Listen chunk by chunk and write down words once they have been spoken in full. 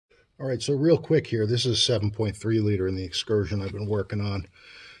All right, so real quick here, this is 7.3 liter in the Excursion I've been working on.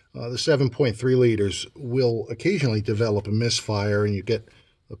 The 7.3 liters will occasionally develop a misfire, and you get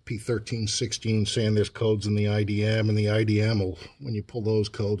a P1316 saying there's codes in the IDM, and the IDM will, when you pull those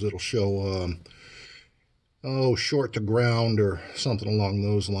codes, it'll show, short to ground or something along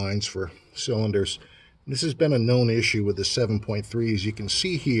those lines for cylinders. This has been a known issue with the 7.3s. You can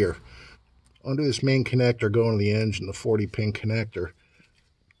see here, under this main connector going to the engine, the 40-pin connector,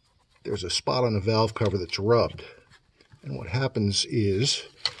 there's a spot on the valve cover that's rubbed. And what happens is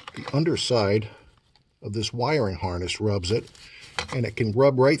the underside of this wiring harness rubs it, and it can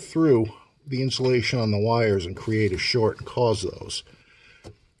rub right through the insulation on the wires and create a short and cause those.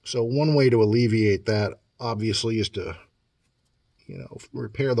 So one way to alleviate that, obviously, is to,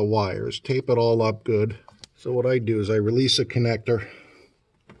 repair the wires, tape it all up good. So what I do is I release a connector,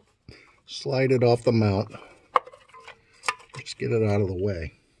 slide it off the mount, just get it out of the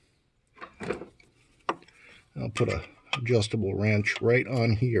way. I'll put an adjustable wrench right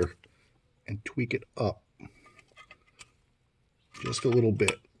on here and tweak it up just a little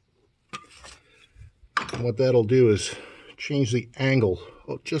bit. And what that'll do is change the angle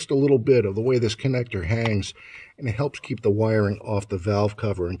just a little bit of the way this connector hangs, and it helps keep the wiring off the valve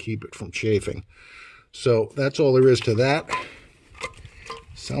cover and keep it from chafing. So that's all there is to that.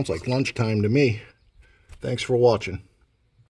 Sounds like lunchtime to me. Thanks for watching.